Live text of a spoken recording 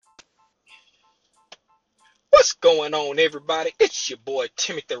What's going on, everybody? It's your boy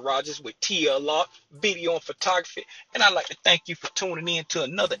Timothy Rogers with TLR Video and Photography, and I'd like to thank you for tuning in to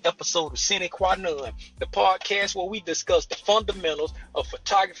another episode of Sine Qua Non, the podcast where we discuss the fundamentals of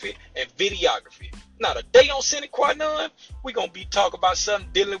photography and videography. Now, today on Sine Qua Non, we're going to be talking about something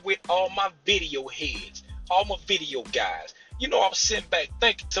dealing with all my video heads, all my video guys. You know, I was sitting back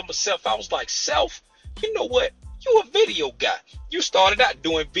thinking to myself, I was like, Self, you know what? You a video guy. You started out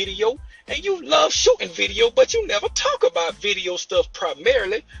doing video, and you love shooting video, but you never talk about video stuff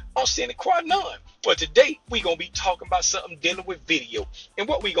primarily on Sine Qua Non. But today, we're going to be talking about something dealing with video. And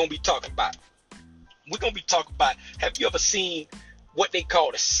what we're going to be talking about? We're going to be talking about, have you ever seen what they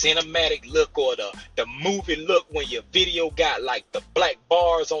call the cinematic look or the movie look when your video got like the black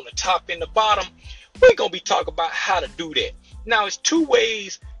bars on the top and the bottom? We're going to be talking about how to do that. Now, it's two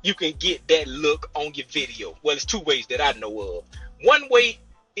ways you can get that look on your video. Well, it's two ways that I know of. One way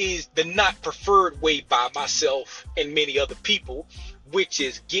is the not preferred way by myself and many other people, which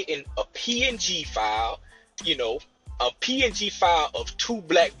is getting a PNG file, a PNG file of two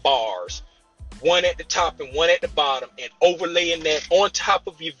black bars, one at the top and one at the bottom, and overlaying that on top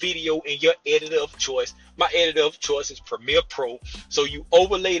of your video in your editor of choice. My editor of choice is Premiere Pro. So you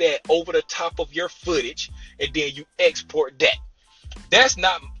overlay that over the top of your footage, and then you export that. That's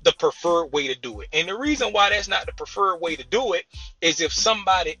not the preferred way to do it. And the reason why that's not the preferred way to do it is if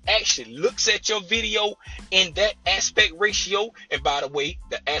somebody actually looks at your video in that aspect ratio. And by the way,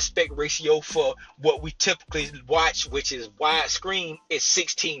 the aspect ratio for what we typically watch, which is widescreen, is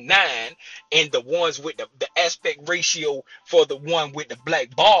 16:9. And the ones with the aspect ratio for the one with the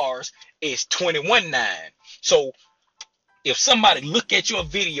black bars is 21:9. So if somebody look at your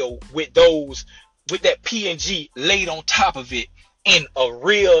video with that PNG laid on top of it in a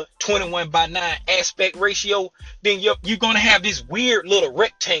real 21:9 aspect ratio, then you're going to have this weird little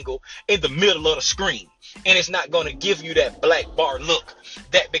rectangle in the middle of the screen, and it's not going to give you that black bar look,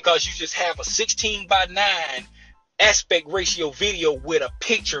 that because you just have a 16:9 aspect ratio video with a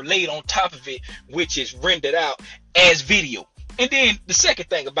picture laid on top of it, which is rendered out as video. And then the second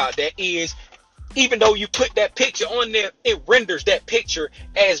thing about that is, even though you put that picture on there, it renders that picture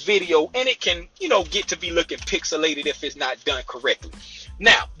as video, and it can, get to be looking pixelated if it's not done correctly.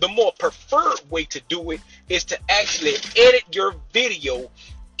 Now, the more preferred way to do it is to actually edit your video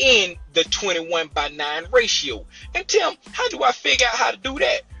in the 21:9 ratio. And Tim, how do I figure out how to do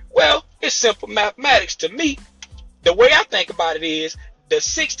that? Well, it's simple mathematics to me. The way I think about it is the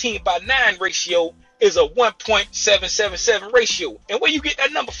 16:9 ratio is a 1.777 ratio. And where you get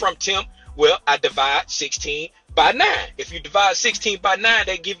that number from, Tim? Well, I divide 16/9. If you divide 16/9,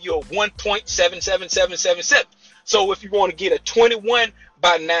 that gives you a 1.77777. So if you want to get a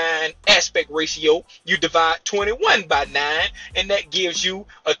 21:9 aspect ratio, you divide 21/9, and that gives you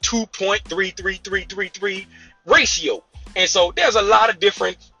a 2.33333 ratio. And so there's a lot of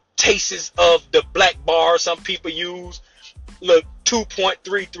different tastes of the black bar. Some people use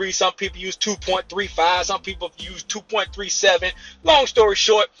 2.33, some people use 2.35, some people use 2.37. Long story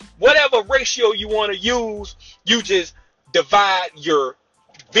short, whatever ratio you want to use, you just divide your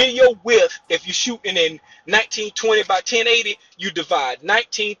video width. If you're shooting in 1920 by 1080, you divide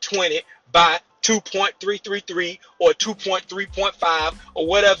 1920 by 2.333 or 2.3.5 or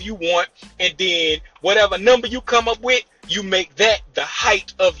whatever you want, and then whatever number you come up with, you make that the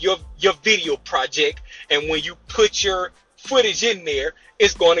height of your video project. And when you put your footage in there,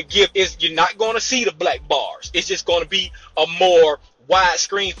 you're not going to see the black bars. It's just going to be a more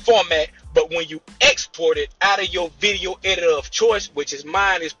widescreen format. But when you export it out of your video editor of choice, which is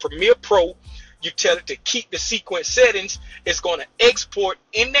mine is Premiere Pro, you tell it to keep the sequence settings, it's going to export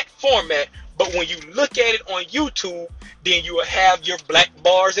in that format. But when you look at it on YouTube, then you will have your black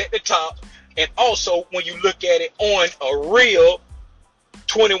bars at the top. And also when you look at it on a real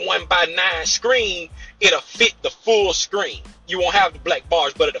 21:9 screen, it'll fit the full screen. You won't have the black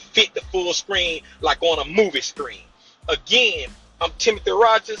bars, but it'll fit the full screen like on a movie screen. Again, I'm Timothy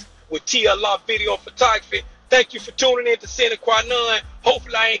Rogers with TLR Video Photography. Thank you for tuning in to Sine Qua Non.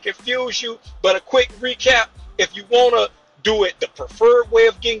 Hopefully I ain't confused you, but a quick recap: if you want to do it the preferred way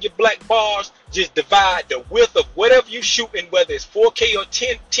of getting your black bars, just divide the width of whatever you're shooting, whether it's 4K or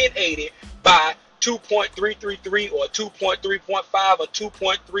 1080, by 2.333 or 2.3.5 or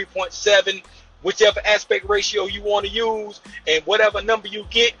 2.3.7, whichever aspect ratio you want to use, and whatever number you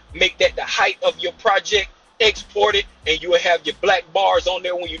get, make that the height of your project, export it, and you will have your black bars on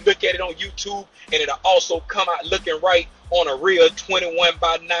there when you look at it on YouTube, and it'll also come out looking right on a real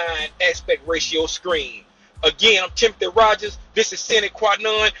 21:9 aspect ratio screen. Again, I'm Timothy Rogers. This is Sine Qua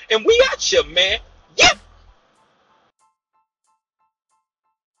Non, and we out here, man. Yep.